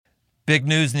Big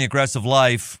news in the aggressive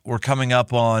life. We're coming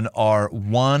up on our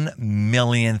 1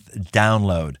 millionth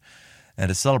download. And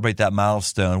to celebrate that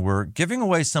milestone, we're giving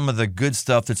away some of the good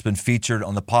stuff that's been featured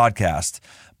on the podcast.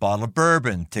 Bottle of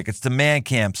bourbon, tickets to man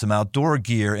camp, some outdoor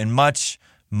gear, and much,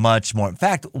 much more. In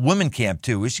fact, women camp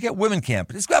too. We should get women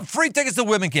camp. It's got free tickets to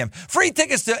women camp, free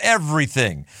tickets to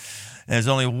everything. And there's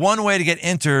only one way to get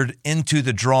entered into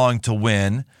the drawing to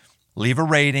win. Leave a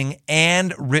rating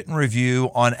and written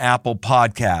review on Apple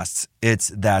Podcasts. It's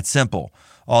that simple.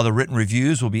 All the written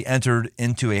reviews will be entered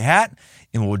into a hat,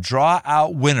 and we'll draw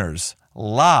out winners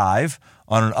live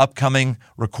on an upcoming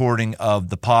recording of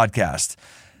the podcast.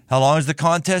 How long is the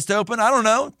contest open? I don't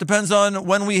know. Depends on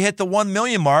when we hit the 1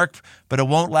 million mark, but it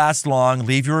won't last long.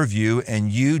 Leave your review,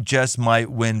 and you just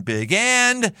might win big,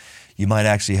 and you might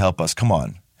actually help us. Come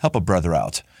on, help a brother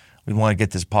out. We want to get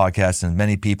this podcast in as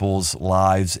many people's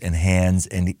lives and hands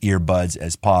and earbuds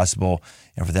as possible.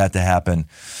 And for that to happen,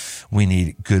 we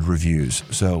need good reviews.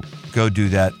 So go do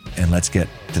that, and let's get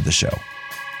to the show.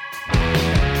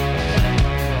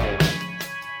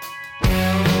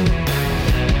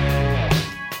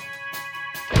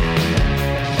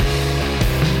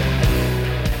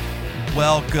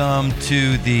 Welcome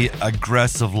to the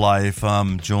aggressive life.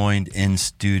 I'm joined in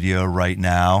studio right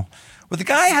now with a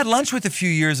guy I had lunch with a few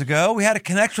years ago. We had to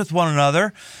connect with one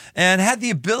another and had the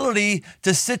ability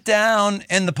to sit down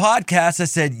in the podcast. I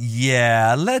said,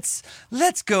 yeah, let's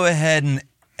go ahead and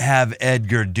have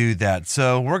Edgar do that.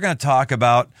 So we're going to talk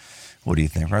about, what do you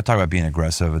think? We're going to talk about being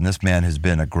aggressive, and this man has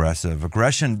been aggressive.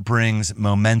 Aggression brings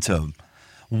momentum.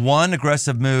 One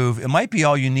aggressive move, it might be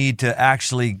all you need to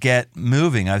actually get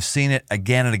moving. I've seen it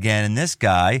again and again, and this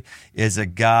guy is a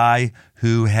guy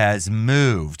who has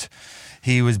moved.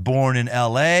 He was born in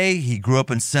L.A. He grew up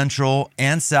in Central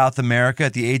and South America.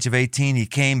 At the age of 18, he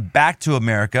came back to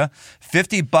America,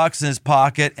 $50 in his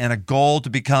pocket, and a goal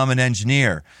to become an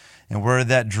engineer. And where did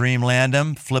that dream land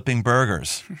him? Flipping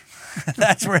burgers.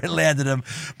 That's where it landed him.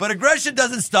 But aggression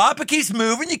doesn't stop. It keeps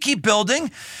moving. You keep building.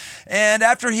 And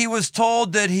after he was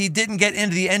told that he didn't get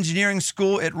into the engineering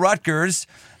school at Rutgers,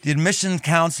 the admission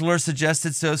counselor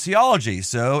suggested sociology.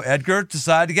 So Edgar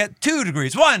decided to get 2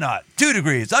 degrees. Why not? 2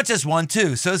 degrees, not just 1,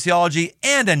 2, sociology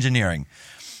and engineering.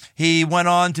 He went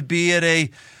on to be at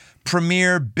a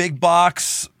premier big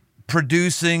box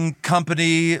producing company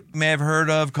you may have heard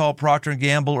of called Procter &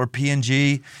 Gamble or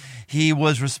P&G. He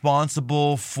was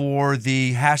responsible for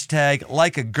the hashtag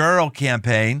Like a Girl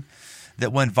campaign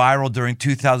that went viral during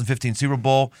 2015 Super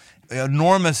Bowl.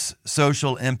 Enormous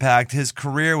social impact. His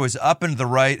career was up and to the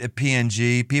right at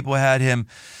P&G. People had him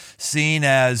seen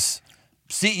as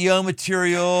CEO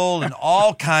material and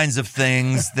all kinds of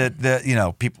things that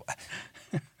people.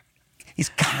 He's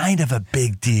kind of a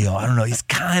big deal. I don't know. He's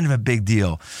kind of a big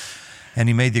deal. And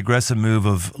he made the aggressive move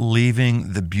of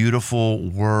leaving the beautiful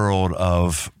world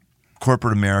of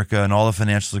corporate America and all the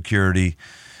financial security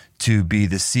to be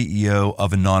the CEO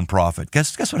of a nonprofit.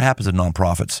 Guess what happens at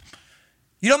nonprofits?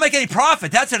 You don't make any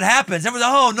profit. That's what happens.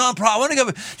 Everyone's nonprofit. I want to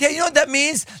go. Yeah, you know what that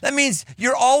means? That means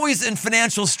you're always in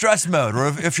financial stress mode. Or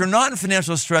if you're not in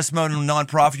financial stress mode in a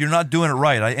nonprofit, you're not doing it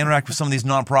right. I interact with some of these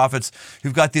nonprofits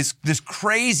who've got this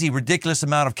crazy, ridiculous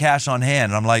amount of cash on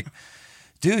hand. And I'm like,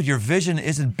 dude, your vision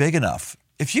isn't big enough.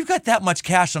 If you've got that much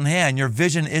cash on hand, your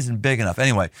vision isn't big enough.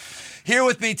 Anyway, here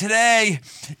with me today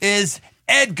is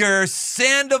Edgar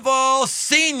Sandoval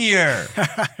Sr.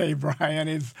 Hey,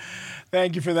 Brian.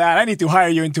 Thank you for that. I need to hire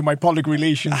you into my public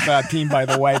relations team, by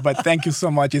the way. But thank you so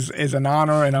much. It's an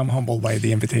honor, and I'm humbled by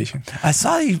the invitation. I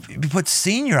saw you put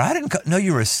senior. I didn't know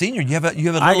you were a senior. You have a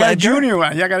little I got Edgar? a junior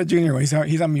one. Yeah, I got a junior one.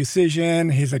 He's a musician.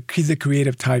 He's a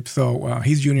creative type. So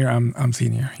he's junior. I'm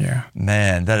senior. Yeah.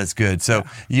 Man, that is good. So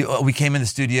we came in the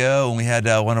studio, and we had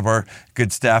one of our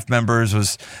good staff members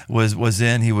was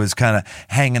in. He was kind of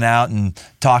hanging out and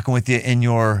talking with you in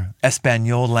your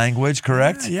Espanol language,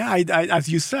 correct? Yeah. I as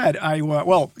you said,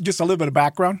 just a little bit of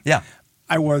background. Yeah.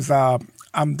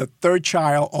 I'm the third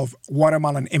child of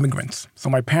Guatemalan immigrants. So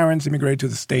my parents immigrated to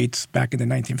the States back in the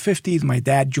 1950s. My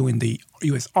dad joined the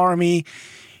U.S. Army.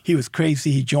 He was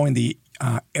crazy. He joined the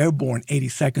Airborne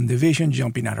 82nd Division,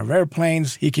 jumping out of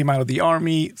airplanes. He came out of the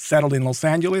Army, settled in Los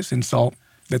Angeles, and so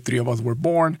the three of us were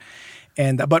born.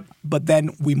 And but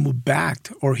then he moved back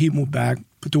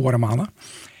to Guatemala.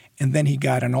 And then he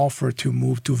got an offer to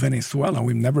move to Venezuela.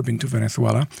 We've never been to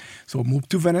Venezuela. So moved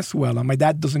to Venezuela. My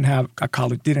dad didn't have a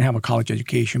college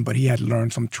education, but he had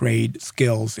learned some trade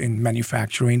skills in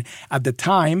manufacturing. At the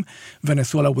time,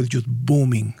 Venezuela was just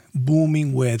booming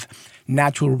with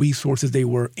natural resources. They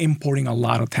were importing a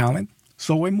lot of talent.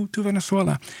 So I moved to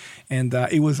Venezuela, and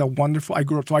it was a wonderful. I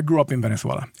grew up in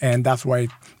Venezuela, and that's why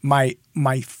my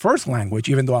first language,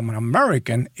 even though I'm an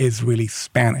American, is really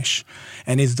Spanish,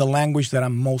 and is the language that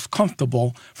I'm most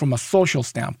comfortable from a social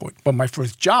standpoint. But my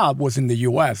first job was in the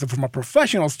U.S., and from a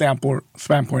professional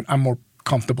standpoint, I'm more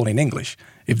comfortable in English,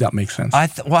 if that makes sense. I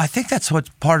think that's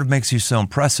what part of makes you so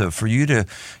impressive. For you to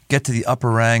get to the upper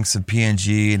ranks of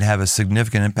P&G and have a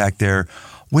significant impact there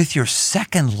with your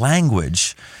second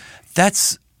language,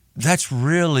 that's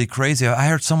really crazy. I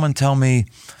heard someone tell me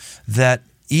that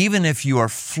even if you are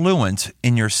fluent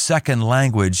in your second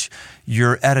language,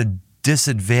 you're at a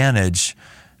disadvantage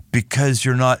because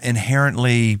you're not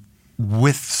inherently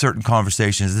with certain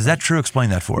conversations. Is that true? Explain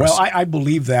that for us. Well, I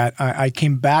believe that. I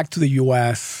came back to the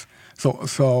U.S.,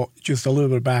 so just a little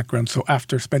bit of background. So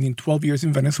after spending 12 years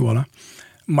in Venezuela,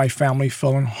 my family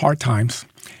fell on hard times.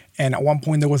 And at one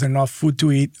point, there wasn't enough food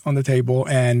to eat on the table.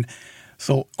 And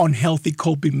so unhealthy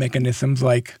coping mechanisms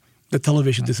like the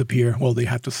television disappear, well, they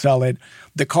had to sell it.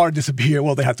 The car disappear,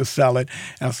 well, they had to sell it.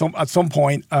 At some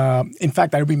point, in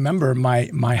fact, I remember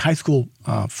my high school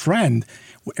friend,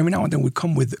 every now and then would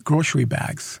come with grocery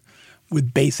bags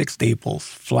with basic staples,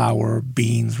 flour,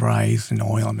 beans, rice, and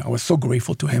oil. I was so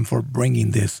grateful to him for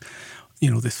bringing this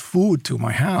food to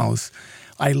my house.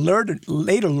 I later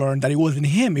learned that it wasn't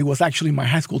him. It was actually my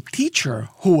high school teacher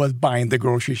who was buying the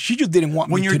groceries. She just didn't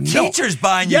want me to know. When your teacher's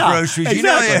buying your groceries,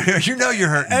 exactly. you know you're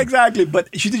hurting. Exactly. But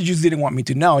she just didn't want me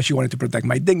to know. She wanted to protect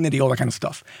my dignity, all that kind of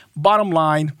stuff. Bottom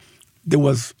line,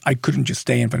 I couldn't just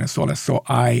stay in Venezuela. So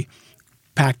I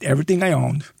packed everything I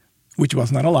owned, which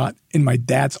was not a lot, in my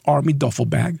dad's Army duffel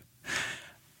bag.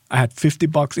 I had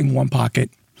 $50 in one pocket,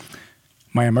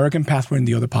 my American passport in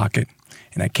the other pocket,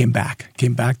 and I came back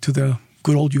to the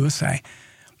good old USA.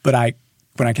 But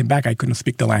when I came back, I couldn't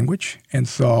speak the language. And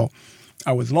so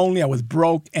I was lonely, I was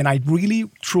broke, and I really,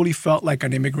 truly felt like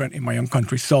an immigrant in my own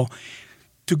country. So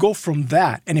to go from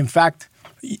that, and in fact,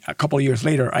 a couple of years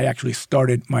later, I actually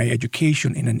started my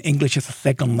education in an English as a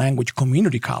second language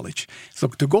community college. So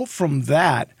to go from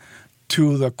that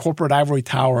to the corporate ivory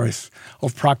towers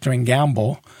of Procter &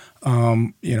 Gamble,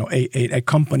 a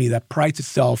company that prides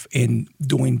itself in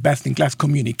doing best-in-class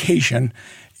communication,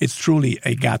 it's truly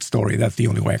a God story. That's the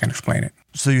only way I can explain it.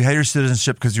 So you had your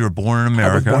citizenship because you were born in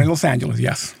America. I was born in Los Angeles,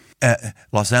 yes.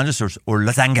 Los Angeles or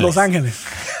Los Angeles? Los Angeles.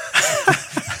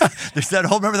 There's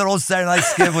remember that old Saturday Night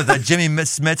skit with Jimmy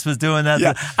Smits was doing that?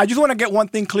 Yeah. I just want to get one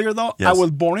thing clear, though. Yes. I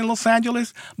was born in Los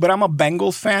Angeles, but I'm a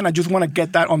Bengals fan. I just want to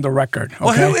get that on the record. Okay?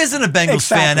 Well, who isn't a Bengals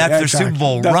fan after their Super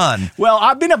Bowl run? Well,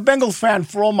 I've been a Bengals fan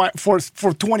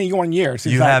for 21 years.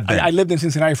 You have been. I lived in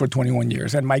Cincinnati for 21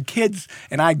 years, and my kids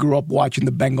and I grew up watching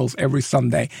the Bengals every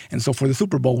Sunday. And so for the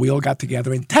Super Bowl, we all got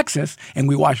together in Texas, and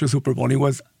we watched the Super Bowl. And it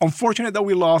was unfortunate that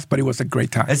we lost, but it was a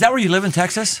great time. Is that where you live in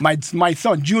Texas? My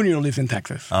son, Junior, lives in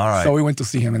Texas. All right. So we went to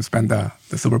see him and spend the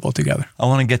Super Bowl together. I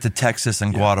want to get to Texas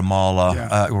and Guatemala.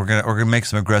 Yeah. We're gonna make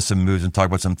some aggressive moves and talk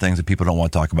about some things that people don't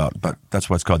want to talk about, but that's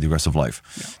what's called the aggressive life.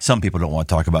 Yeah. Some people don't want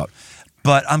to talk about.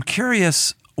 But I'm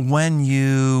curious, when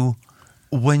you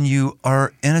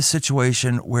are in a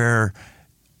situation where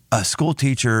a school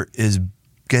teacher is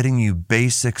getting you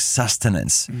basic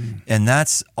sustenance, and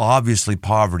that's obviously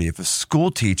poverty. If a school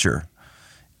teacher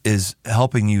is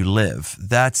helping you live,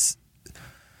 that's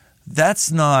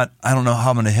not, I don't know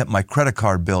how I'm going to hit my credit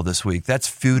card bill this week. That's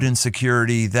food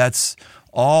insecurity. That's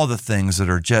all the things that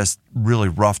are just really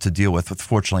rough to deal with.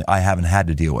 Fortunately, I haven't had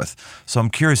to deal with. So I'm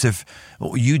curious if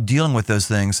you dealing with those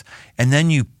things and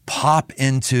then you pop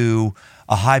into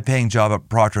a high-paying job at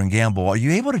Procter & Gamble, are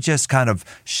you able to just kind of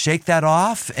shake that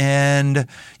off and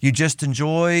you just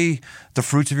enjoy the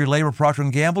fruits of your labor at Procter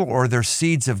 & Gamble, or are there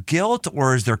seeds of guilt,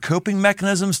 or is there coping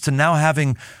mechanisms to now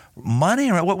having money?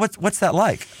 Or what's that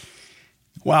like?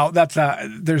 Well,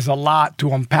 there's a lot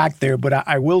to unpack there, but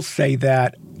I will say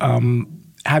that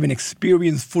having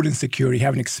experienced food insecurity,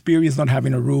 having experienced not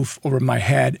having a roof over my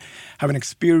head, having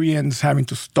experienced having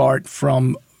to start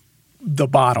from the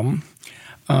bottom,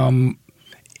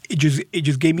 it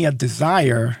just gave me a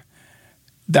desire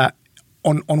that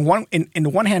on the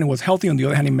one hand it was healthy, on the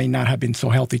other hand it may not have been so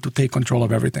healthy to take control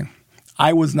of everything.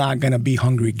 I was not going to be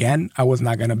hungry again. I was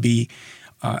not going to be.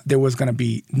 There was going to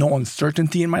be no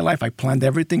uncertainty in my life. I planned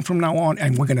everything from now on,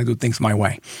 and we're going to do things my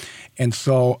way. And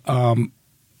so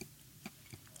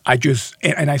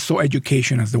I saw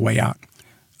education as the way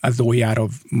out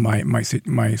of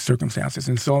my circumstances.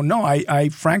 And so, no, I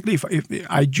frankly, if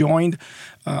I joined,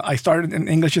 I started in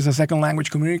English as a second language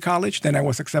community college. Then I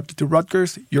was accepted to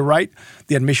Rutgers. You're right.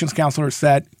 The admissions counselor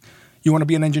said, you want to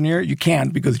be an engineer? You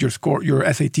can't, because your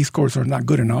SAT scores are not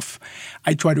good enough.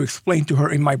 I tried to explain to her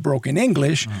in my broken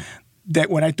English that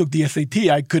when I took the SAT,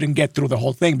 I couldn't get through the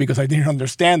whole thing because I didn't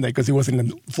understand it because it was in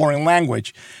a foreign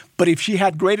language. But if she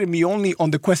had graded me only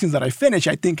on the questions that I finished,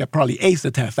 I think I probably aced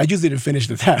the test. I just didn't finish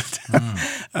the test.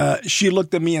 She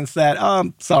looked at me and said,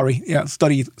 sorry,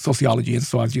 study sociology. And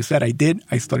so as you said, I did.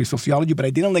 I studied sociology, but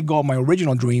I didn't let go of my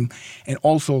original dream and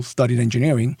also studied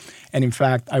engineering. And in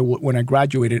fact, when I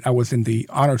graduated, I was in the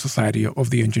honor society of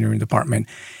the engineering department.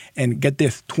 And get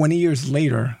this, 20 years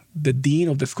later, the dean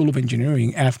of the School of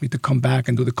Engineering asked me to come back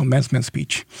and do the commencement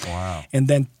speech. Wow. And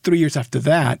then 3 years after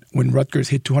that, when Rutgers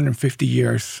hit 250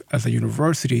 years as a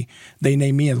university, they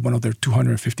named me as one of their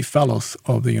 250 fellows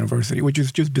of the university, which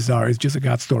is just bizarre. It's just a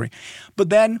God story. But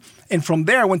then, and from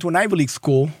there, I went to an Ivy League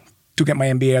school to get my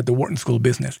MBA at the Wharton School of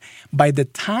Business. By the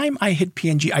time I hit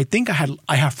P&G, I think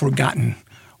I have forgotten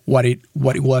what it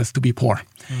was to be poor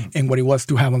and what it was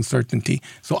to have uncertainty.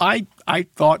 So I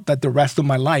thought that the rest of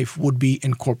my life would be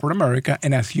in corporate America.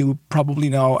 And as you probably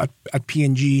know, at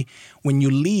P&G, when you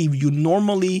leave, you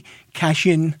normally cash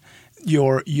in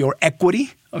your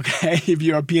equity. Okay, if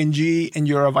you're a P&G and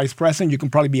you're a vice president, you can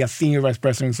probably be a senior vice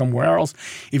president somewhere else.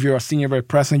 If you're a senior vice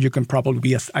president, you can probably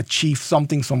be a chief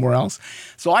something somewhere else.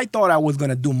 So I thought I was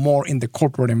going to do more in the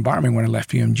corporate environment when I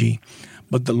left P&G.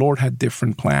 But the Lord had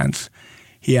different plans.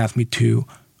 He asked me to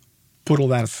put all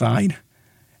that aside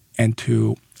and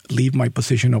to leave my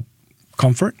position of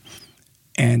comfort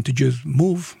and to just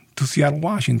move to Seattle,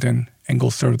 Washington and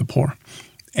go serve the poor.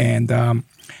 And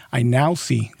I now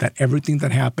see that everything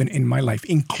that happened in my life,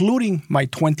 including my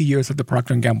 20 years at the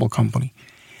Procter & Gamble company,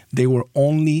 they were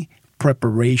only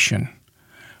preparation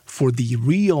for the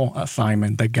real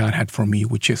assignment that God had for me,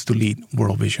 which is to lead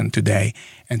World Vision today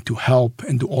and to help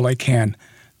and do all I can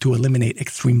to eliminate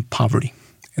extreme poverty.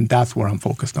 And that's where I'm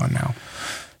focused on now.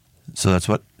 So that's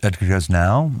what Edgar does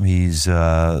now. He's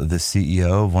the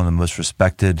CEO of one of the most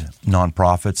respected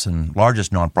nonprofits and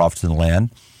largest nonprofits in the land,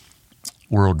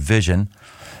 World Vision.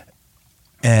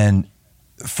 And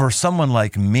for someone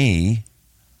like me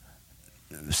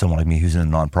who's in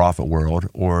the nonprofit world,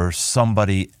 or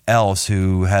somebody else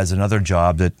who has another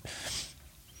job that,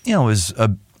 is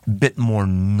a bit more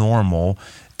normal,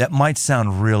 that might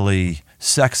sound really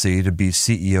sexy to be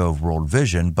CEO of World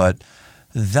Vision, but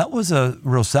that was a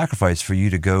real sacrifice for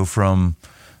you to go from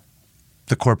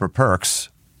the corporate perks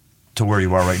to where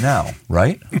you are right now,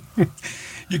 right?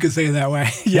 You could say it that way,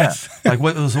 yes. Yeah.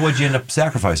 Like, so what'd you end up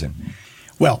sacrificing?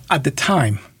 Well, at the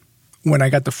time, when I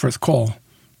got the first call,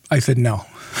 I said no.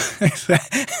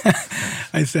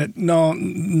 I said, no,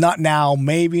 not now,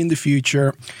 maybe in the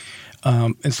future.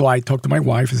 And so I talked to my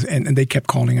wife, and they kept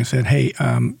calling. I said, hey,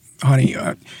 honey,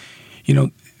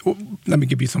 let me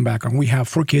give you some background. We have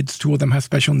 4 kids. 2 of them have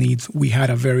special needs. We had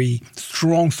a very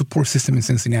strong support system in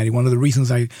Cincinnati. One of the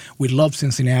reasons we love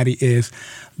Cincinnati is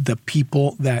the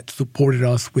people that supported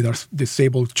us with our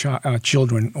disabled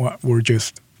children were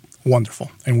just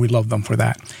wonderful, and we love them for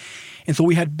that. And so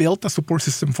we had built a support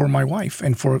system for my wife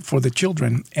and for the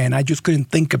children, and I just couldn't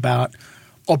think about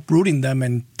uprooting them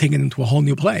and taking them to a whole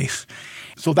new place.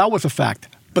 So that was a fact.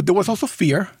 But there was also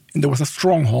fear, and there was a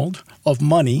stronghold of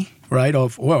money, right? I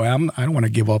don't want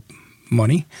to give up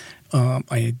money.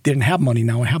 I didn't have money.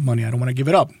 Now I have money. I don't want to give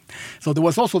it up. So there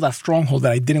was also that stronghold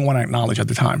that I didn't want to acknowledge at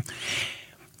the time.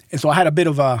 And so I had a bit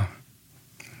of a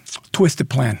twisted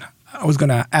plan. I was going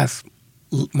to ask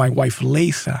my wife,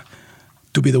 Lisa,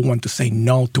 to be the one to say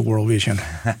no to World Vision.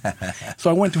 So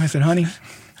I went to her and said, honey,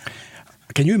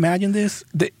 can you imagine this?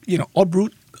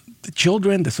 Uproot the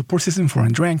children, the support system for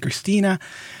Andrea and Christina,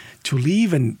 to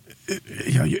leave, and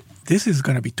this is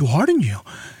going to be too hard on you.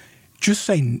 Just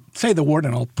say the word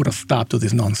and I'll put a stop to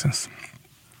this nonsense.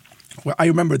 Well, I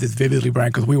remember this vividly, Brian,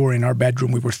 because we were in our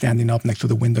bedroom. We were standing up next to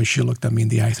the window. She looked at me in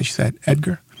the eyes and she said,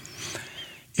 Edgar,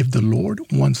 if the Lord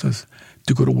wants us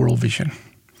to go to World Vision,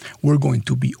 we're going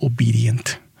to be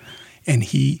obedient. And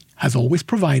He has always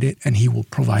provided, and He will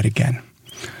provide again.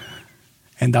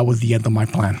 And that was the end of my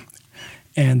plan.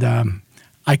 And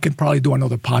I could probably do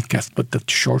another podcast, but the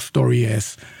short story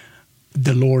is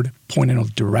the Lord pointed us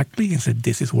directly and said,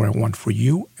 this is what I want for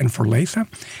you and for Lisa.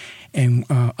 And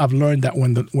I've learned that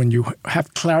when you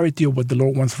have clarity of what the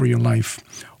Lord wants for your life,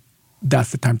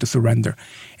 that's the time to surrender.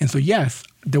 And so, yes,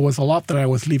 there was a lot that I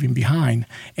was leaving behind.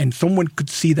 And someone could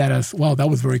see that as, wow, that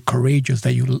was very courageous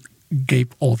that you gave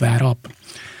all that up.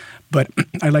 But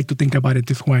I like to think about it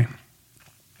this way.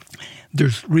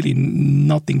 There's really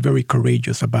nothing very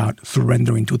courageous about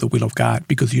surrendering to the will of God,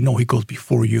 because you know He goes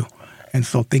before you. And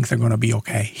so things are going to be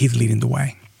okay. He's leading the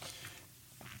way.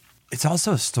 It's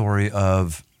also a story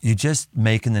of you just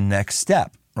making the next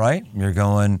step, right? You're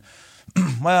going,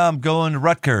 well, I'm going to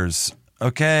Rutgers.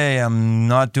 Okay, I'm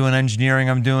not doing engineering.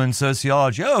 I'm doing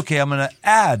sociology. Okay, I'm going to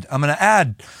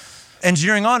add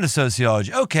engineering onto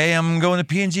sociology. Okay, I'm going to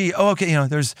P&G. Oh, okay,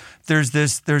 there's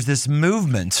this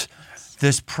movement,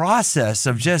 this process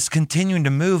of just continuing to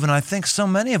move. And I think so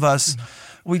many of us,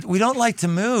 we don't like to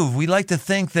move. We like to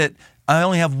think that I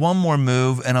only have one more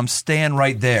move and I'm staying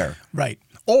right there. Right.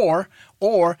 Or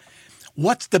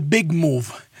what's the big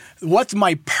move? What's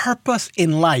my purpose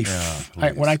in life?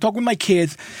 Yeah, when I talk with my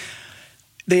kids,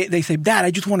 they say, Dad,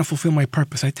 I just want to fulfill my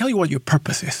purpose. I tell you what your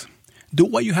purpose is. Do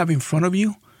what you have in front of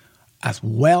you as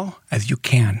well as you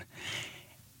can.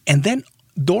 And then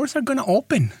doors are going to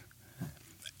open.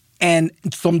 And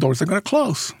some doors are going to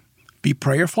close. Be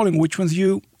prayerful in which ones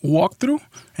you walk through.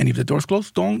 And if the door's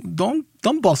closed,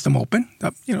 don't bust them open.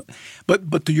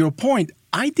 But to your point,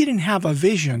 I didn't have a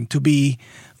vision to be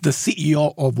the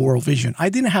CEO of World Vision. I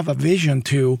didn't have a vision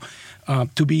to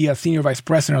be a senior vice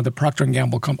president of the Procter &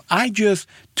 Gamble company. I just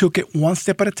took it one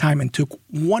step at a time and took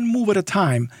one move at a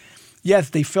time.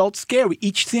 Yes, they felt scary.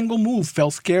 Each single move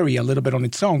felt scary a little bit on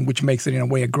its own, which makes it in a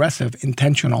way aggressive,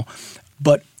 intentional.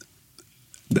 But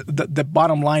the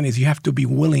bottom line is you have to be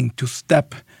willing to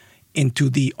step into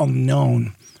the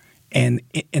unknown, and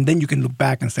then you can look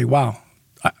back and say, wow,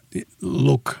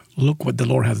 look what the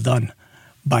Lord has done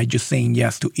by just saying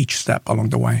yes to each step along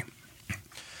the way.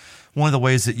 One of the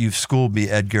ways that you've schooled me,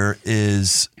 Edgar,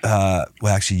 is,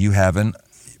 actually you haven't.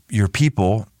 Your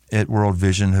people at World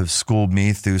Vision have schooled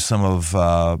me through some of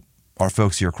our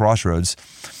folks here at Crossroads,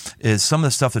 is some of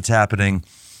the stuff that's happening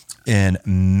in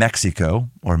Mexico.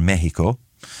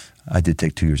 I did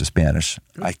take 2 years of Spanish.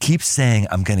 I keep saying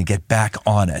I'm going to get back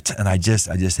on it, and I just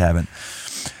haven't.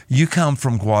 You come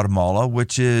from Guatemala,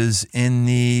 which is in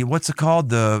the, what's it called?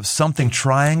 The something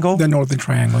triangle? The Northern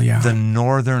Triangle, yeah. The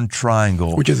Northern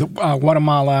Triangle. Which is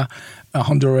Guatemala,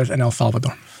 Honduras, and El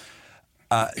Salvador.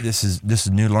 This is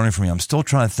new learning for me. I'm still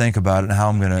trying to think about it and how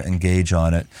I'm going to engage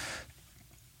on it.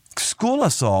 School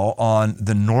us all on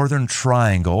the Northern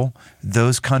Triangle,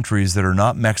 those countries that are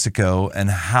not Mexico, and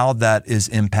how that is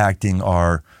impacting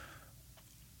our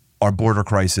border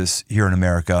crisis here in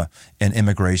America and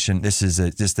immigration. This is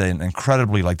just an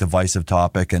incredibly divisive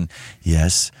topic, and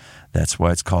yes, that's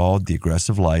why it's called The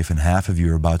Aggressive Life, and half of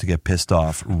you are about to get pissed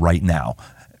off right now.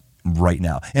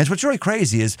 And it's what's really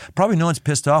crazy is probably no one's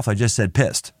pissed off. I just said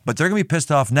pissed, but they're going to be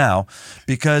pissed off now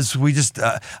because we just,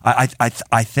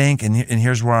 I think, and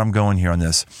here's where I'm going here on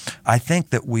this. I think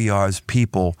that we are, as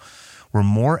people, we're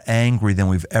more angry than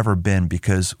we've ever been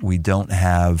because we don't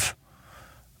have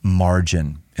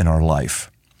margin in our life.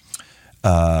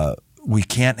 We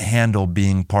can't handle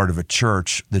being part of a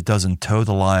church that doesn't toe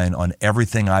the line on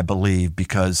everything I believe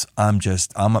because I'm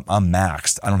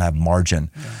maxed. I don't have margin.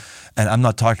 Yeah. And I'm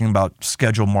not talking about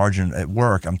schedule margin at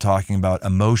work. I'm talking about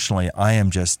emotionally. I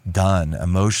am just done.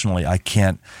 Emotionally, I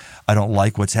don't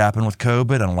like what's happened with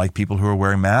COVID. I don't like people who are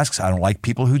wearing masks. I don't like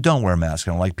people who don't wear masks.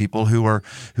 I don't like people who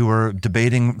are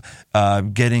debating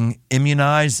getting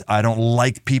immunized. I don't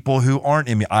like people who aren't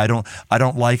immunized. I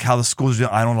don't like how the schools do.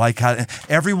 I don't like how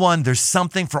everyone. There's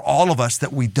something for all of us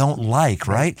that we don't like,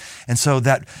 right? And so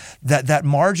that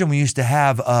margin we used to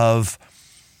have of,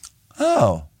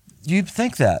 oh, you'd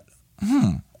think that.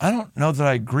 I don't know that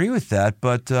I agree with that,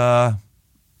 but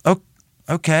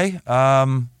okay.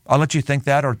 I'll let you think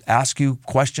that or ask you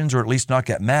questions or at least not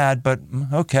get mad, but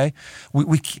okay.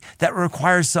 We that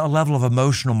requires a level of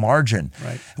emotional margin.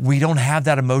 Right. We don't have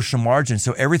that emotional margin,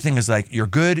 so everything is like you're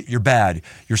good, you're bad,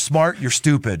 you're smart, you're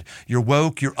stupid, you're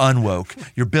woke, you're unwoke,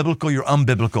 you're biblical, you're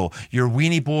unbiblical, you're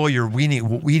weenie boy, you're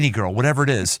weenie girl, whatever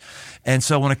it is. And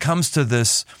so when it comes to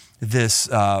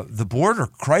the border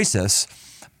crisis,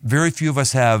 very few of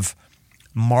us have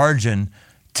margin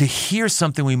to hear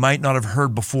something we might not have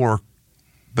heard before,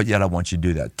 but yet I want you to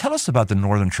do that. Tell us about the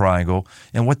Northern Triangle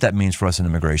and what that means for us in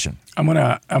immigration. I'm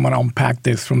gonna unpack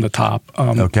this from the top.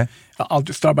 Okay. I'll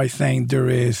just start by saying there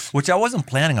is... Which I wasn't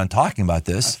planning on talking about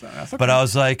this, that's okay. But I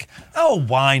was like, oh,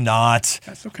 why not?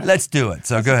 That's okay. Let's do it.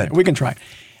 So go ahead. We can try.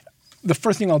 The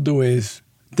first thing I'll do is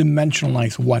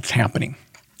dimensionalize what's happening.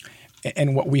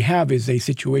 And what we have is a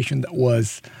situation that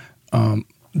was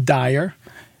dire,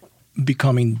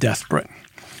 becoming desperate.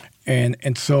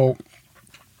 And so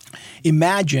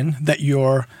imagine that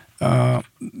you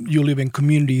live in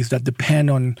communities that depend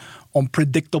on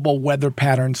predictable weather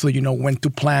patterns, so you know when to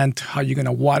plant, how you're going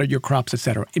to water your crops,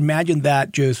 etc. Imagine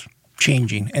that just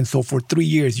changing. And so for 3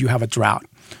 years, you have a drought.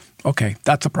 Okay,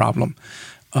 that's a problem.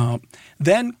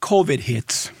 Then COVID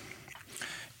hits.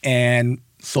 And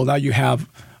so now you've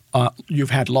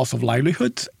had loss of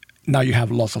livelihoods. Now you have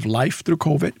loss of life through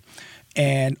COVID.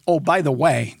 And, oh, by the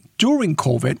way, during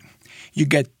COVID, you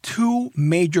get 2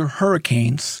 major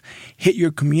hurricanes hit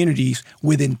your communities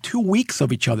within 2 weeks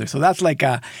of each other. So that's like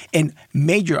I'm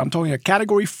talking a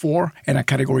Category 4 and a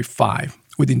Category 5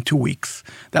 within 2 weeks.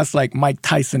 That's like Mike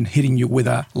Tyson hitting you with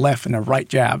a left and a right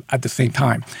jab at the same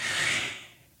time.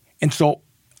 And so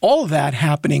all of that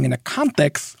happening in a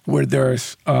context where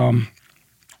there's,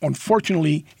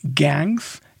 unfortunately,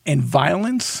 gangs and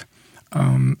violence.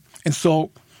 And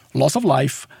so loss of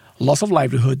life, loss of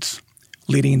livelihoods,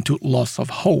 leading into loss of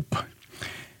hope.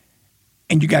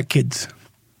 And you got kids,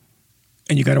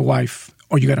 and you got a wife,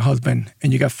 or you got a husband,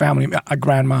 and you got family, a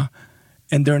grandma,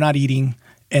 and they're not eating,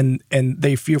 and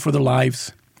they fear for their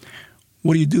lives.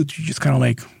 What do? You just kind of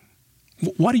like,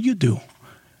 what do?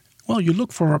 Well, you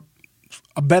look for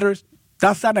a better,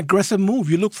 that's an aggressive move.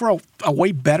 You look for a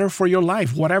way better for your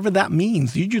life, whatever that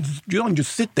means. You don't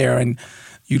just sit there and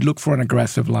you look for an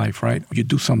aggressive life, right? You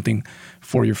do something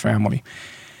for your family.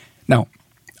 Now,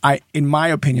 in my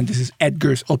opinion, this is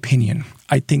Edgar's opinion.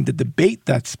 I think the debate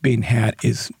that's being had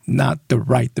is not the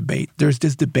right debate. There's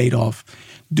this debate of,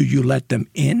 do you let them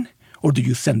in or do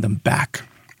you send them back?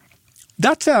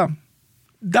 That's an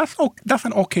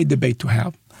okay debate to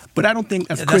have. But I don't think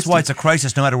that's why it's a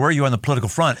crisis no matter where you are on the political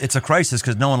front. It's a crisis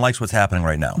because no one likes what's happening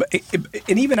right now.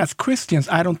 And even as Christians,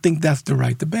 I don't think that's the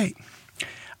right debate.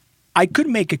 I could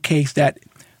make a case that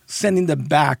sending them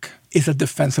back is a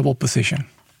defensible position,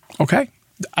 okay?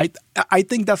 I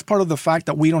think that's part of the fact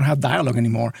that we don't have dialogue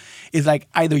anymore. It's like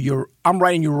either I'm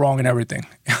right and you're wrong in everything,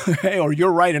 or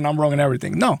you're right and I'm wrong in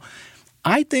everything. No,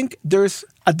 I think there's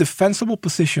a defensible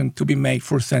position to be made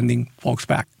for sending folks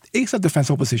back. It's a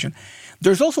defensible position.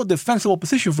 There's also a defensible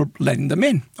position for letting them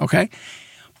in, okay?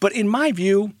 But in my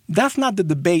view, that's not the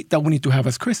debate that we need to have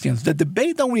as Christians. The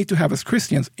debate that we need to have as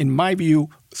Christians, in my view,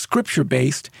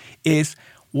 scripture-based, is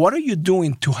what are you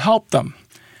doing to help them,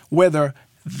 whether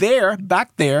they're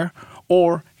back there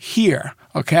or here,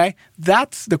 okay?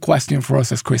 That's the question for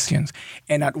us as Christians.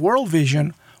 And at World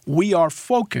Vision, we are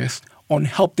focused on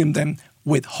helping them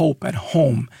with hope at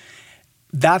home.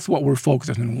 That's what we're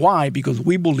focused on. Why? Because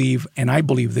we believe, and I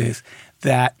believe this,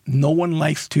 that no one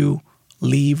likes to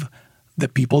leave the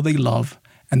people they love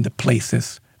and the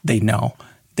places they know.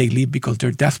 They leave because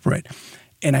they're desperate.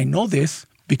 And I know this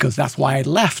because that's why I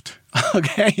left,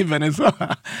 okay,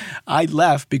 Venezuela. I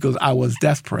left because I was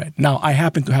desperate. Now, I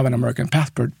happen to have an American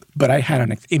passport, but I had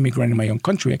an immigrant in my own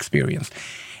country experience.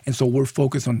 And so we're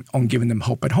focused on giving them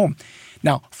hope at home.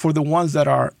 Now, for the ones that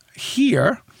are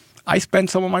here, I spend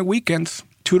some of my weekends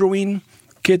tutoring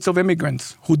kids of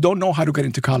immigrants who don't know how to get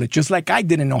into college, just like I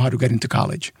didn't know how to get into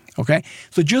college, okay?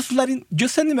 So just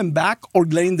sending them back or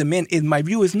letting them in my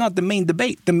view, is not the main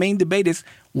debate. The main debate is,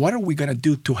 what are we going to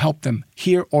do to help them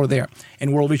here or there?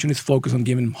 And World Vision is focused on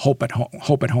giving them hope at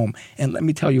home. And let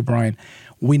me tell you, Brian,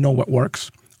 we know what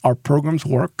works. Our programs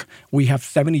work. We have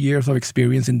 70 years of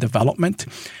experience in development.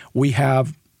 We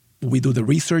do the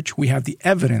research. We have the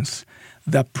evidence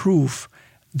that prove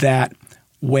that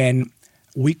when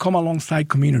we come alongside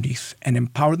communities and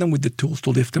empower them with the tools to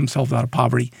lift themselves out of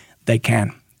poverty, they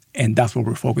can. And that's what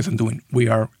we're focused on doing. We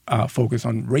are focused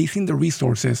on raising the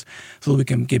resources so we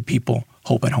can give people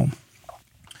hope at home.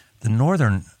 The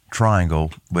Northern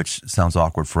Triangle, which sounds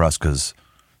awkward for us because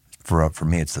for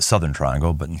me it's the Southern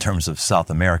Triangle, but in terms of South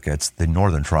America, it's the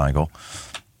Northern Triangle.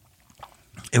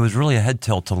 It was really a head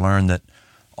tilt to learn that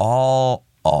all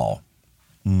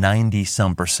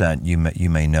 90-some percent, you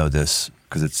may know this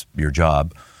because it's your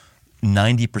job,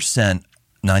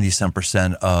 90-some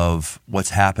percent of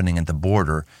what's happening at the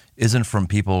border isn't from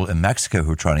people in Mexico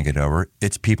who are trying to get over.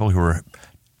 It's people who are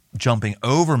jumping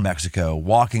over Mexico,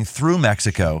 walking through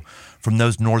Mexico from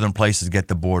those northern places to get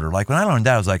the border. Like when I learned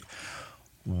that, I was like,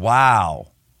 wow,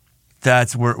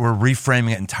 we're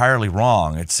reframing it entirely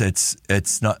wrong.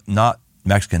 It's not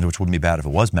Mexicans, which wouldn't be bad if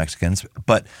it was Mexicans,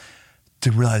 but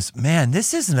to realize, man,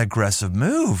 this is an aggressive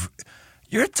move.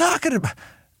 You're talking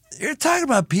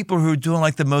about people who are doing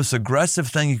like the most aggressive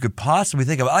thing you could possibly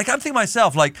think of. Like I'm thinking to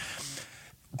myself, like,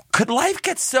 could life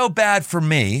get so bad for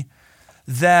me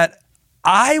that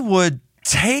I would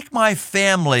take my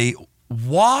family,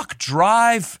 walk,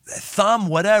 drive, thumb,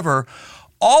 whatever,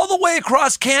 all the way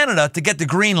across Canada to get to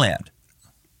Greenland?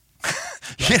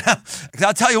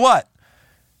 I'll tell you what,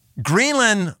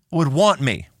 Greenland would want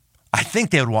me. I think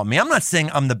they would want me. I'm not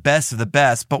saying I'm the best of the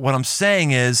best, but what I'm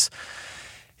saying is,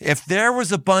 if there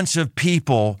was a bunch of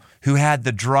people who had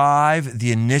the drive,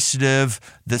 the initiative,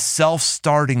 the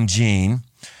self-starting gene,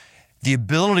 the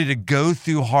ability to go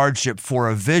through hardship for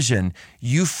a vision,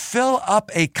 you fill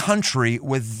up a country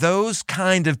with those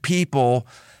kind of people,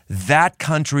 that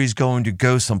country is going to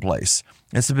go someplace.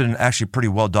 This has been actually pretty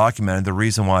well documented. The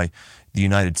reason why the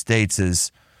United States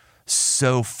is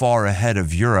so far ahead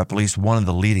of Europe, at least one of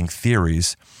the leading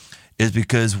theories, is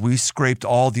because we scraped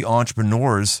all the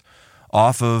entrepreneurs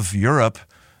off of Europe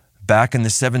back in the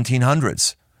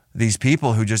 1700s. These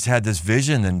people who just had this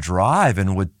vision and drive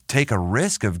and would take a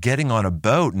risk of getting on a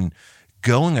boat and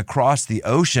going across the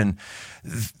ocean.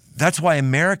 That's why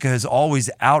America has always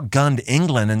outgunned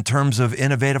England in terms of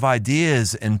innovative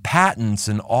ideas and patents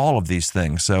and all of these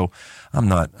things. So I'm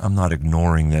not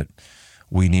ignoring that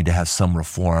we need to have some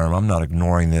reform. I'm not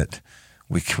ignoring that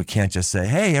we can't just say,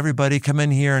 hey, everybody come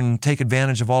in here and take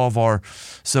advantage of all of our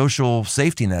social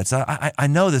safety nets. I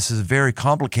know this is very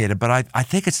complicated, but I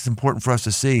think it's important for us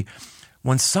to see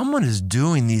when someone is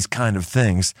doing these kind of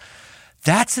things,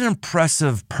 that's an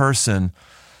impressive person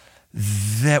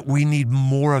that we need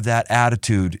more of that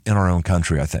attitude in our own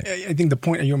country, I think. I think the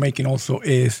point that you're making also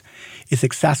is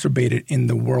exacerbated in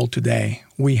the world today.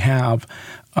 We have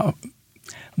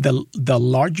the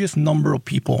largest number of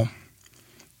people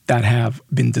that have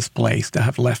been displaced, that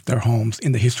have left their homes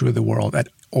in the history of the world at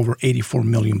over 84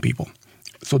 million people.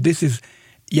 So this is,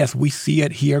 yes, we see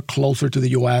it here closer to the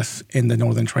U.S. in the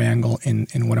Northern Triangle, in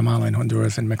Guatemala and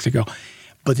Honduras and Mexico,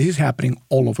 but this is happening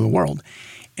all over the world.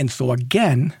 And so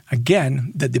again,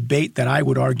 the debate that I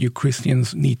would argue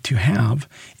Christians need to have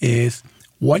is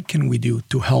what can we do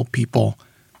to help people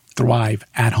thrive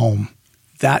at home?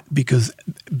 That because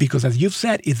as you've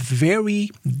said, it's very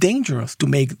dangerous to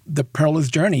make the perilous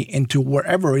journey into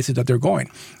wherever it is that they're going.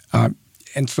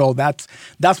 And so that's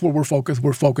where we're focused.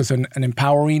 We're focused on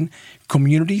empowering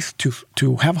communities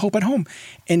to have hope at home.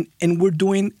 And we're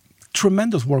doing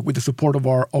tremendous work with the support of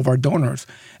our donors.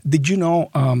 Did you know,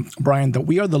 Brian, that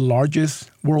we are the largest,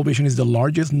 World Vision is the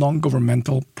largest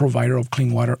non-governmental provider of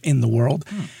clean water in the world?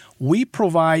 We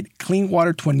provide clean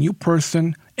water to a new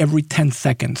person every 10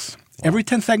 seconds. Wow. Every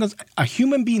 10 seconds, a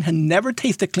human being had never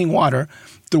tasted clean water.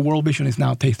 The World Vision is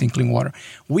now tasting clean water.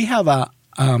 We have a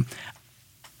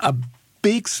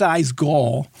big size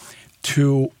goal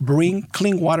to bring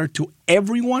clean water to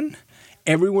everyone,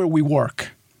 everywhere we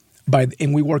work.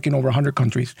 And we work in over 100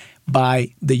 countries by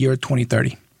the year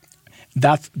 2030.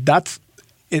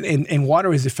 And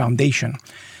water is the foundation.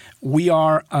 We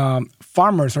are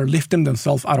farmers are lifting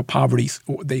themselves out of poverty.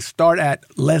 They start at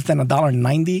less than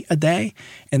 $1.90 a day,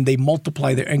 and they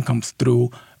multiply their incomes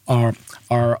through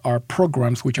our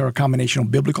programs, which are a combination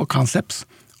of biblical concepts,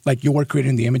 like you were created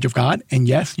in the image of God. And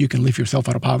yes, you can lift yourself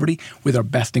out of poverty with our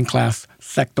best-in-class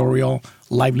sectorial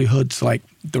livelihoods, like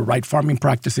the right farming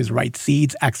practices, right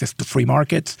seeds, access to free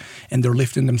markets, and they're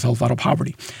lifting themselves out of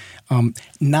poverty.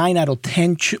 9 out of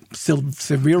 10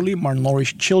 severely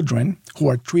malnourished children who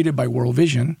are treated by World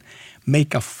Vision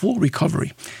make a full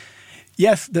recovery.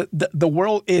 Yes, the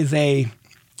world is a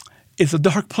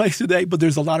dark place today, but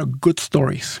there's a lot of good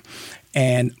stories.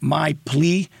 And my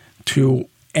plea to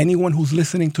anyone who's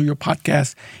listening to your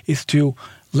podcast is to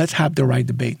let's have the right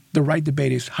debate. The right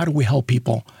debate is how do we help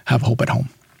people have hope at home?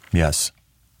 Yes.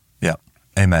 Yeah.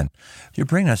 Amen. You're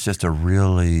bringing us just a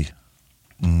really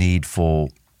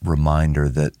needful reminder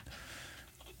that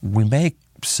we make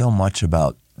so much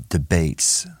about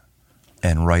debates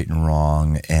and right and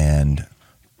wrong and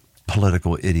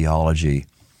political ideology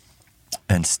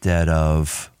instead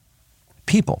of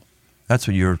people. That's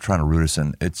what you're trying to root us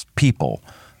in. It's people.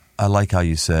 I like how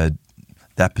you said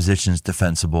that position's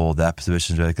defensible, that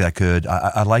position's like that good.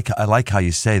 I like how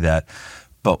you say that,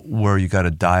 but where you got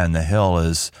to die on the hill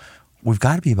is we've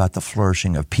got to be about the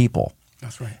flourishing of people.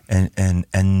 That's right.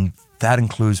 And that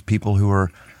includes people who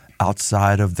are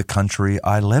outside of the country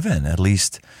I live in, at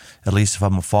least if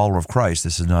I'm a follower of Christ.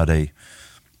 This is not a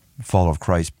follower of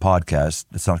Christ podcast.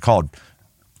 It's not called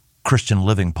Christian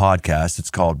Living Podcast.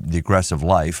 It's called The Aggressive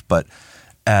Life. But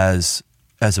as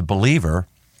a believer,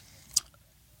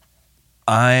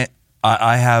 I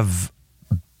have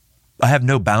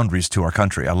no boundaries to our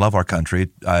country. I love our country.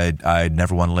 I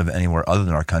never want to live anywhere other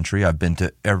than our country. I've been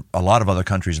to a lot of other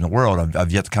countries in the world.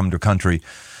 I've yet to come to a country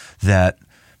that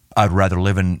I'd rather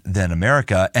live in than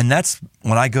America. And that's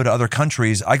when I go to other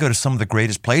countries, I go to some of the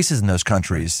greatest places in those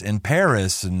countries, in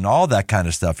Paris and all that kind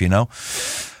of stuff, you know.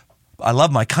 I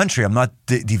love my country. I'm not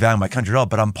devaluing my country at all,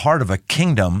 but I'm part of a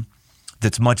kingdom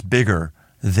that's much bigger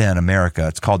than America.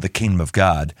 It's called the Kingdom of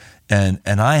God. And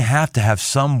I have to have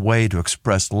some way to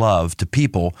express love to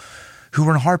people who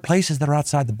are in hard places that are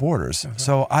outside the borders. Okay.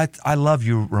 So I love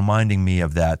you reminding me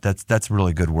of that. That's a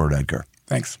really good word, Edgar.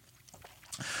 Thanks.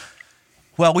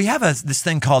 Well, we have this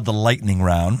thing called the lightning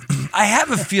round, I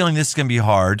have a feeling this is going to be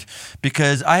hard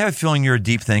because I have a feeling you're a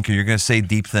deep thinker. You're going to say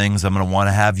deep things. I'm going to want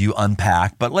to have you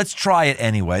unpack, but let's try it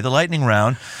anyway. The lightning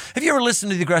round. Have you ever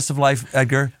listened to The Aggressive Life,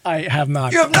 Edgar? I have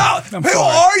not. You have not? Who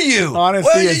are you?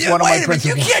 Honestly, it's one of my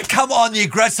principles. You can't come on The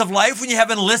Aggressive Life when you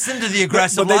haven't listened to The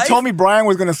Aggressive Life. But they told me Brian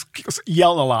was going to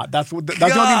yell a lot. That's the only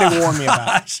thing they warned me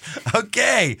about.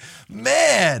 Okay.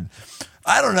 Man.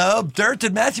 I don't know.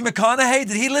 Did Matthew McConaughey,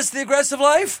 did he listen to The Aggressive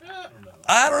Life?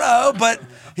 I don't know, but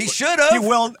he should have. He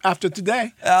will after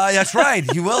today. That's right.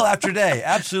 He will after today.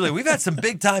 Absolutely. We've had some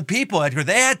big-time people, Edgar.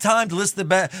 They had time to listen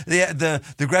to the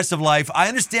Aggressive Life. I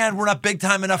understand we're not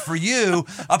big-time enough for you.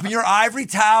 Up in your ivory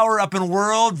tower, up in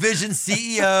World Vision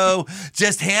CEO,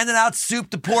 just handing out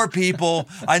soup to poor people.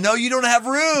 I know you don't have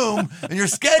room in your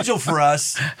schedule for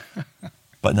us.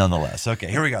 But nonetheless, okay,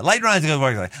 here we go. Lightning round is going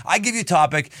to work. I give you a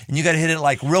topic, and you got to hit it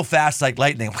like real fast, like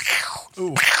lightning.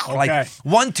 Ooh, okay. Like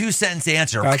 1-2 sentence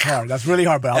answer. That's hard. That's really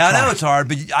hard, but I know it's hard,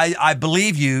 but I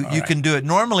believe you. All you right. can do it.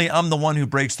 Normally, I'm the one who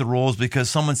breaks the rules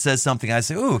because someone says something. I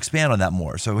say, ooh, expand on that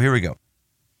more. So here we go.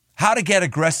 How to get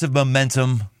aggressive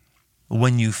momentum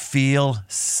when you feel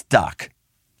stuck.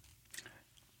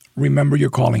 Remember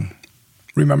your calling.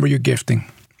 Remember your gifting.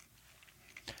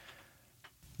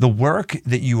 The work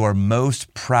that you are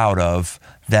most proud of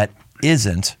that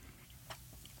isn't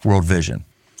World Vision.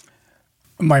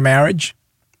 My marriage,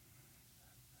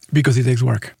 because it takes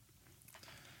work.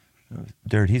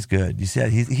 Dirt, he's good. You see,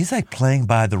 he's like playing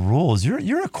by the rules.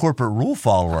 You're a corporate rule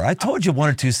follower. I told you 1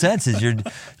 or 2 sentences.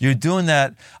 You're doing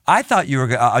that. I thought you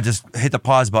were. I'll just hit the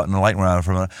pause button and lightning round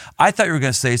for a minute. I thought you were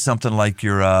going to say something like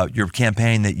your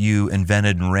campaign that you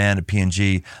invented and ran at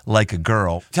P&G, Like a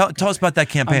Girl. Tell us about that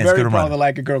campaign. I'm very proud of the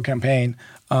Like a Girl campaign,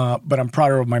 but I'm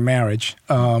prouder of my marriage,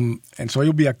 and so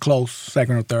it'll be a close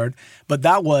second or third. But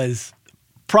that was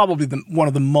probably one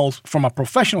of the most, from a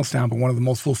professional standpoint, one of the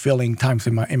most fulfilling times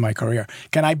in my career.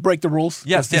 Can I break the rules?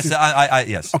 Yes,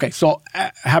 yes. Okay, so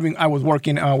I was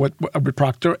working with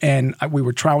Procter, and we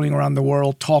were traveling around the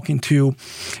world talking to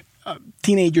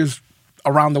teenagers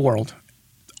around the world,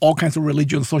 all kinds of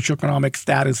religion, socioeconomic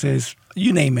statuses,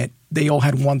 you name it. They all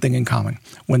had one thing in common.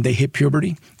 When they hit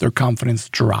puberty, their confidence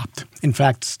dropped. In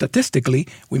fact, statistically,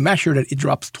 we measured it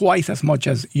drops twice as much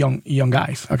as young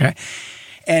guys, okay?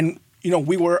 And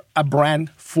we were a brand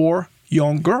for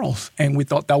young girls, and we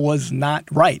thought that was not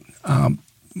right. God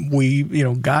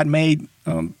made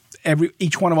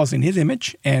each one of us in His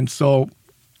image, and so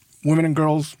women and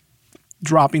girls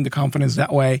dropping the confidence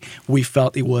that way, we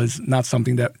felt it was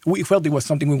something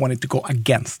we wanted to go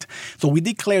against. So we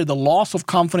declared the loss of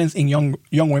confidence in young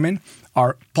women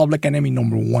our public enemy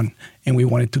number one, and we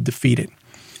wanted to defeat it.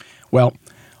 Well,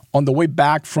 on the way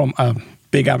back from a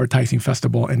big advertising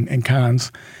festival in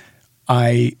Cannes,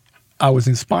 I was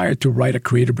inspired to write a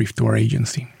creative brief to our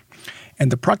agency. And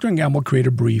the Procter & Gamble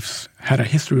creative briefs had a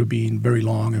history of being very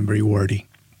long and very wordy.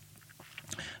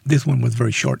 This one was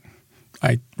very short.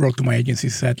 I wrote to my agency,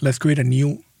 said, let's create a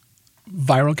new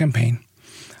viral campaign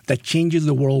that changes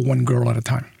the world one girl at a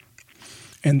time.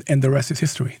 And the rest is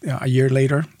history. A year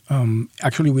later,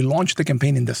 actually we launched the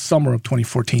campaign in the summer of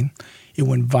 2014. It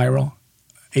went viral,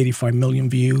 85 million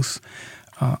views.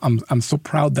 I'm so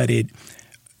proud that it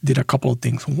did a couple of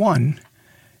things. One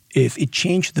is it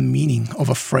changed the meaning of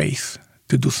a phrase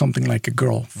to do something like a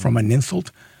girl from an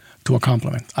insult to a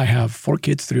compliment. I have 4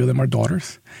 kids, 3 of them are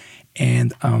daughters.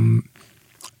 And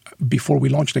before we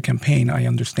launched the campaign, I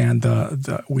understand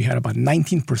we had about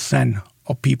 19%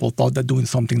 of people thought that doing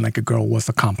something like a girl was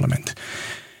a compliment.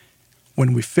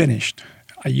 When we finished,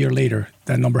 a year later,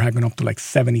 that number had gone up to like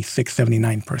 76,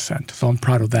 79%. So I'm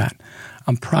proud of that.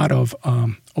 I'm proud of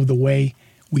the way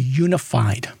we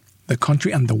unified the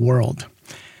country and the world.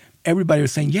 Everybody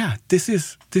was saying, yeah, this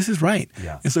is right.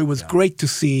 Yeah. And so it was great to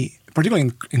see,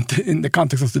 particularly in the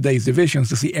context of today's divisions,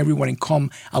 to see everyone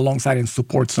come alongside and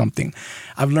support something.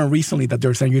 I've learned recently that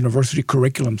there's a university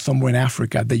curriculum somewhere in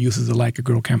Africa that uses the Like a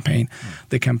Girl campaign.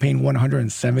 The campaign won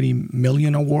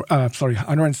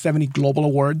 170 global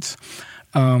awards,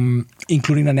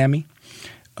 including an Emmy.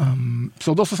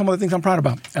 So those are some of the things I'm proud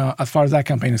about as far as that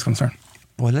campaign is concerned.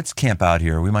 Boy, let's camp out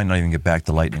here. We might not even get back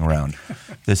to lightning round.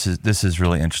 This is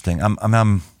really interesting.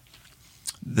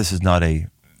 This is not a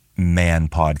man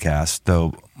podcast,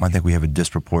 though I think we have a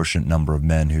disproportionate number of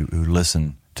men who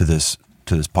listen to this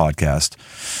podcast.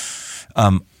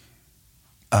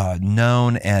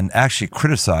 Known and actually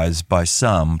criticized by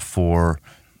some for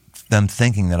them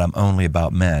thinking that I'm only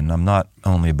about men. I'm not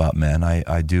only about men.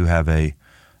 I do have a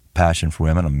passion for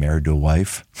women. I'm married to a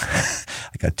wife.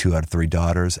 I got 2 out of 3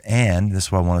 daughters. And this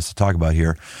is what I want us to talk about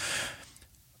here.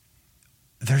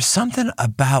 There's something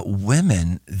about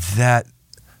women that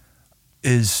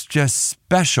is just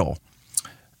special.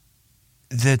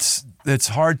 That's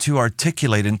hard to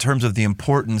articulate in terms of the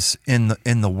importance in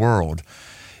the world.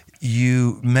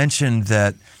 You mentioned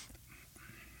that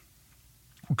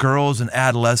girls and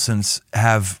adolescents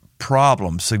have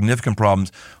problems, significant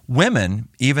problems. Women,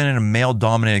 even in a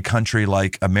male-dominated country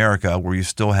like America, where you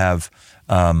still have,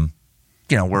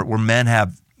 where men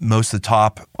have most of the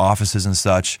top offices and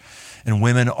such, and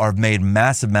women are made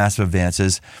massive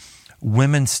advances,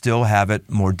 women still have it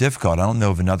more difficult. I don't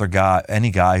know of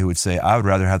any guy who would say, I would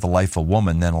rather have the life of a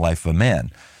woman than a life of a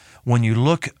man. When you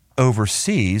look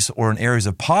overseas or in areas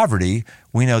of poverty,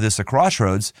 we know this at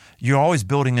Crossroads, you're always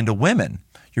building into women.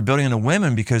 You're building into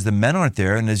women because the men aren't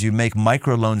there, and as you make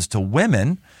microloans to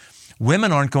women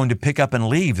aren't going to pick up and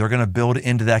leave. They're going to build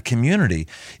into that community.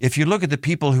 If you look at the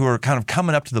people who are kind of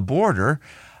coming up to the border,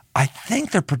 I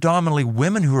think they're predominantly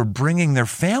women who are bringing their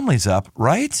families up,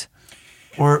 right?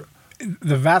 Or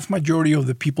the vast majority of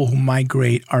the people who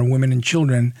migrate are women and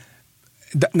children.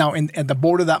 Now, at the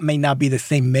border, that may not be the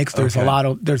same mix. There's a lot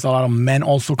of men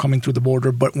also coming through the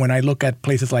border. But when I look at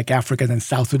places like Africa and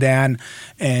South Sudan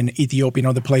and Ethiopia and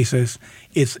other places,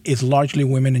 it's largely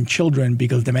women and children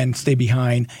because the men stay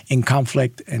behind in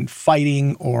conflict and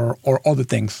fighting or other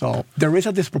things. So there is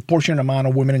a disproportionate amount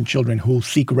of women and children who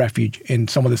seek refuge in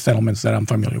some of the settlements that I'm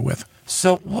familiar with.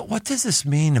 So what does this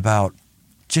mean about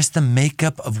just the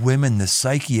makeup of women, the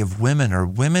psyche of women?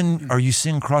 Are you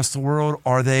seeing across the world,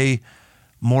 are they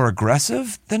more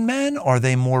aggressive than men? Are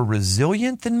they more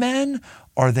resilient than men?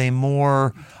 Are they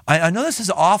more... I know this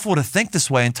is awful to think this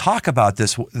way and talk about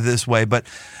this way, but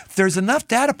there's enough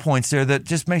data points there that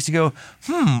just makes you go,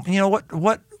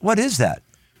 what is that?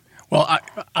 Well,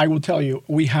 I will tell you,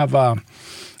 we have,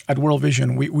 at World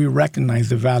Vision, we recognize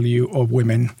the value of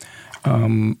women,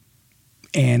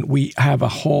 and we have a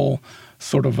whole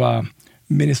sort of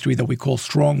ministry that we call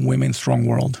Strong Women, Strong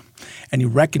World. And he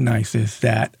recognizes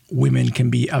that women can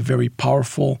be a very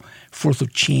powerful force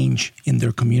of change in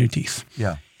their communities.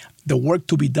 Yeah. The work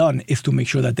to be done is to make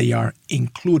sure that they are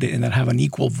included and that have an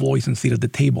equal voice and seat at the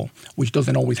table, which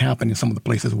doesn't always happen in some of the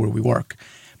places where we work.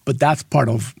 But that's part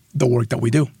of the work that we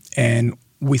do, and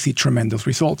we see tremendous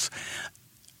results.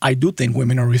 I do think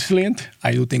women are resilient.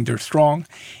 I do think they're strong.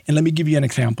 And let me give you an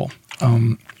example.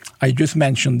 I just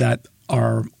mentioned that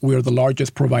we are the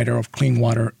largest provider of clean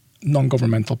water,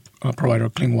 non-governmental provider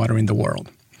of clean water in the world.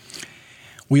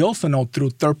 We also know through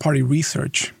third-party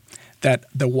research that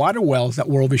the water wells that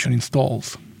World Vision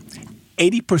installs,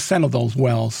 80% of those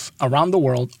wells around the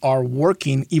world are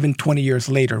working even 20 years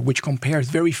later, which compares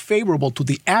very favorable to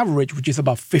the average, which is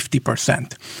about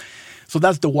 50%. So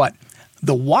that's the what.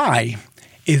 The why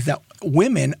is that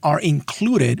women are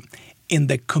included in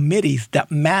the committees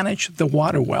that manage the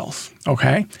water wells,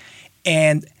 okay?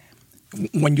 And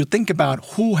when you think about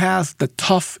who has the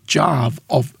tough job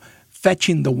of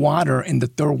fetching the water in the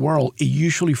third world, it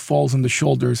usually falls on the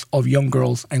shoulders of young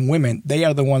girls and women. They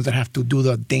are the ones that have to do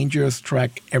the dangerous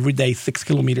trek every day, 6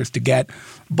 kilometers, to get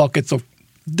buckets of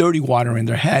dirty water in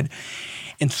their head.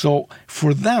 And so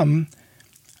for them,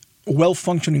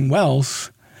 well-functioning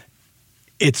wells,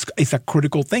 it's a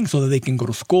critical thing so that they can go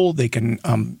to school, they can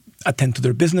attend to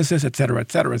their businesses, et cetera,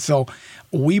 et cetera. So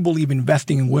we believe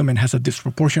investing in women has a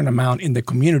disproportionate amount in the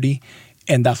community,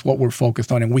 and that's what we're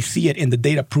focused on. And we see it, and the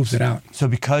data proves it out. So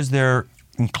because they're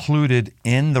included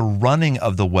in the running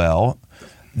of the wells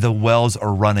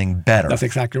are running better. That's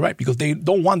exactly right, because they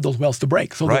don't want those wells to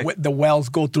break. So right. the wells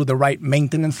go through the right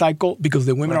maintenance cycle because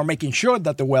the women are making sure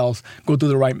that the wells go through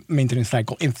the right maintenance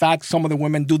cycle. In fact, some of the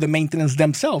women do the maintenance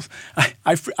themselves.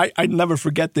 I never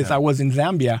forget this. Yeah. I was in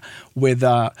Zambia with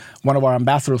one of our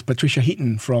ambassadors, Patricia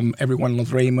Heaton, from Everyone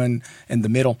Loves Raymond in the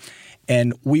middle.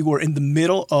 And we were in the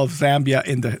middle of Zambia,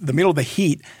 in the middle of the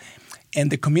heat, and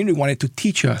the community wanted to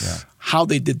teach us how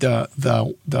they did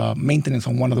the maintenance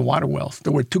on one of the water wells.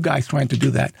 There were 2 guys trying to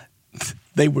do that.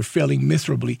 They were failing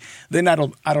miserably. Then out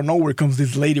of nowhere comes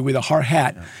this lady with a hard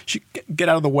hat. Yeah. She get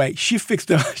out of the way. She fixed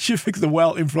the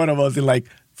well in front of us in like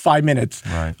 5 minutes.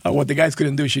 Right. What the guys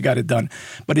couldn't do, she got it done.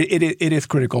 But it is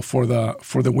critical for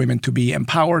the women to be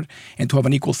empowered and to have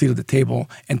an equal seat at the table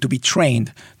and to be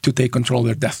trained to take control of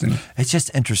their destiny. It's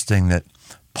just interesting that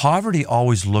poverty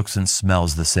always looks and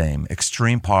smells the same.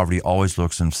 Extreme poverty always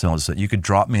looks and smells the same. You could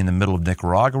drop me in the middle of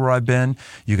Nicaragua where I've been.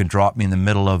 You could drop me in the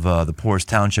middle of the poorest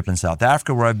township in South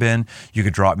Africa where I've been. You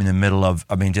could drop me in the middle of,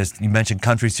 you mentioned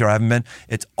countries here I haven't been.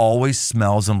 It always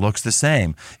smells and looks the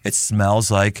same. It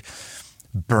smells like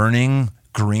burning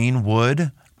green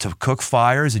wood to cook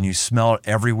fires, and you smell it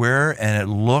everywhere, and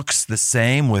it looks the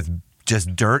same with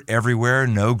just dirt everywhere,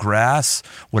 no grass,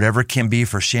 whatever it can be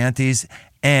for shanties.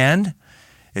 And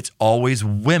It's always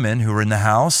women who are in the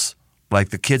house. Like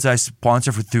the kids I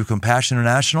sponsor through Compassion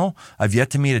International, I've yet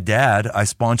to meet a dad. I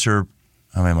sponsor,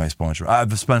 how many am I sponsor?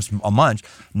 I've sponsored a bunch.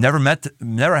 Never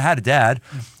had a dad.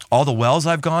 All the wells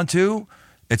I've gone to,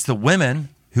 it's the women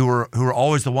who are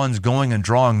always the ones going and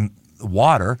drawing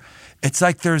water. It's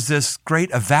like there's this great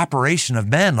evaporation of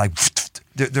men. Like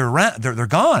they're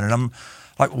gone, and I'm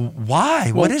like,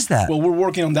 why? What is that? Well, we're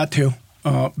working on that too,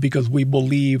 because we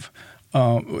believe.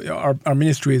 Our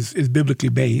ministry is biblically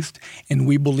based, and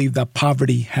we believe that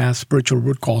poverty has spiritual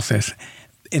root causes.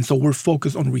 And so we're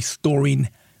focused on restoring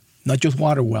not just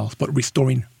water wells, but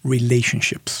restoring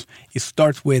relationships. It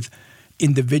starts with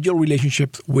individual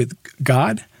relationships with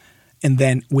God and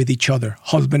then with each other,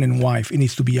 husband and wife. It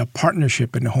needs to be a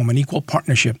partnership in the home, an equal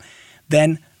partnership.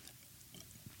 Then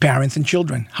parents and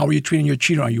children. How are you treating your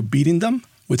children? Are you beating them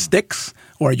with sticks,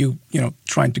 or are you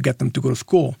trying to get them to go to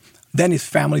school? Then it's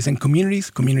families and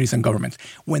communities and governments.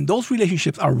 When those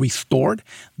relationships are restored,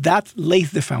 that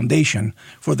lays the foundation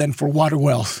for water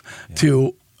wells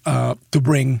to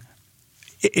bring.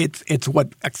 It's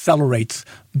what accelerates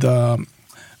the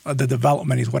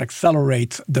development. Is what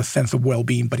accelerates the sense of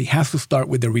well-being. But it has to start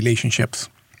with the relationships.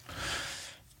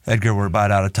 Edgar, we're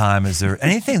about out of time. Is there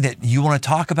anything that you want to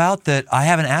talk about that I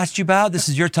haven't asked you about? This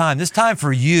is your time. This time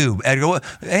for you, Edgar.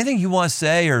 Anything you want to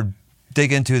say or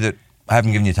dig into that I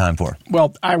haven't given you time for?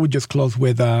 Well, I would just close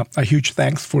with a huge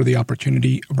thanks for the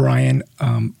opportunity, Brian.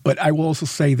 But I will also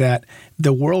say that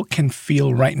the world can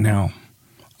feel right now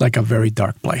like a very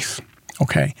dark place,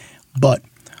 okay? But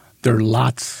there are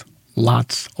lots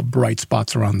of bright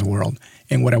spots around the world.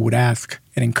 And what I would ask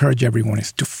and encourage everyone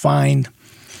is to find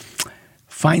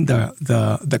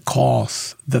the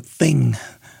cause, the thing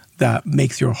that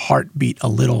makes your heart beat a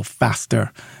little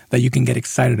faster, that you can get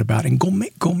excited about, and go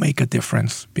make a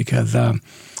difference. Because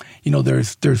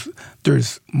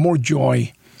there's more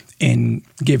joy in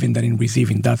giving than in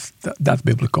receiving. That's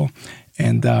biblical,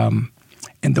 and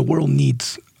the world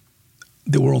needs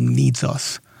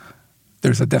us.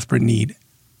 There's a desperate need,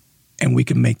 and we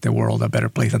can make the world a better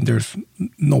place. And there's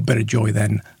no better joy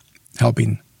than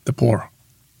helping the poor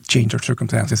change their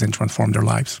circumstances and transform their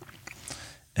lives.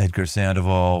 Edgar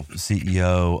Sandoval,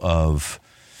 CEO of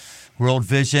World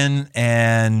Vision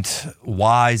and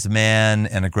wise man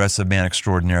and aggressive man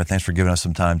extraordinaire. Thanks for giving us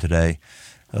some time today.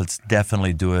 Let's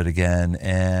definitely do it again.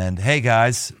 And hey,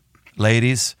 guys,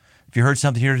 ladies, if you heard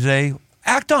something here today,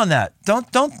 act on that.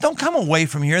 Don't come away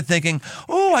from here thinking,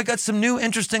 oh, I got some new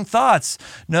interesting thoughts.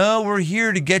 No, we're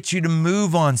here to get you to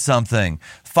move on something.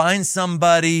 Find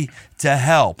somebody to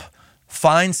help.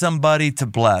 Find somebody to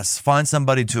bless. Find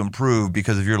somebody to improve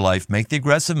because of your life. Make the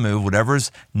aggressive move.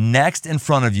 Whatever's next in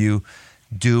front of you,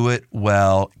 do it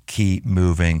well. Keep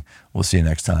moving. We'll see you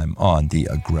next time on The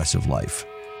Aggressive Life.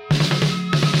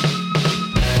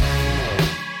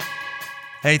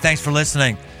 Hey, thanks for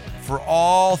listening. For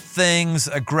all things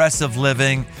aggressive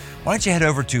living, why don't you head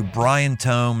over to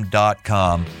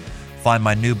briantome.com. Find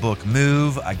my new book,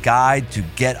 Move, a guide to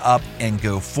get up and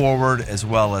go forward, as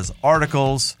well as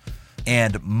articles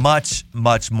and much,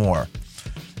 much more.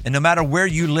 And no matter where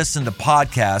you listen to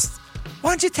podcasts, why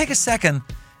don't you take a second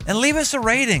and leave us a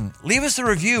rating, leave us a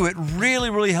review. It really,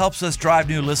 really helps us drive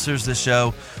new listeners to the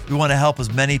show. We want to help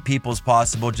as many people as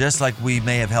possible, just like we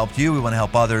may have helped you. We want to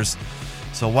help others.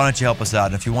 So why don't you help us out?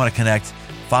 And if you want to connect,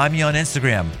 find me on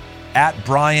Instagram at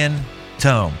Brian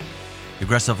Tome. The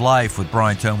Aggressive Life with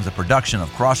Brian Tome is a production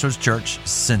of Crossroads Church,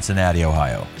 Cincinnati,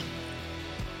 Ohio.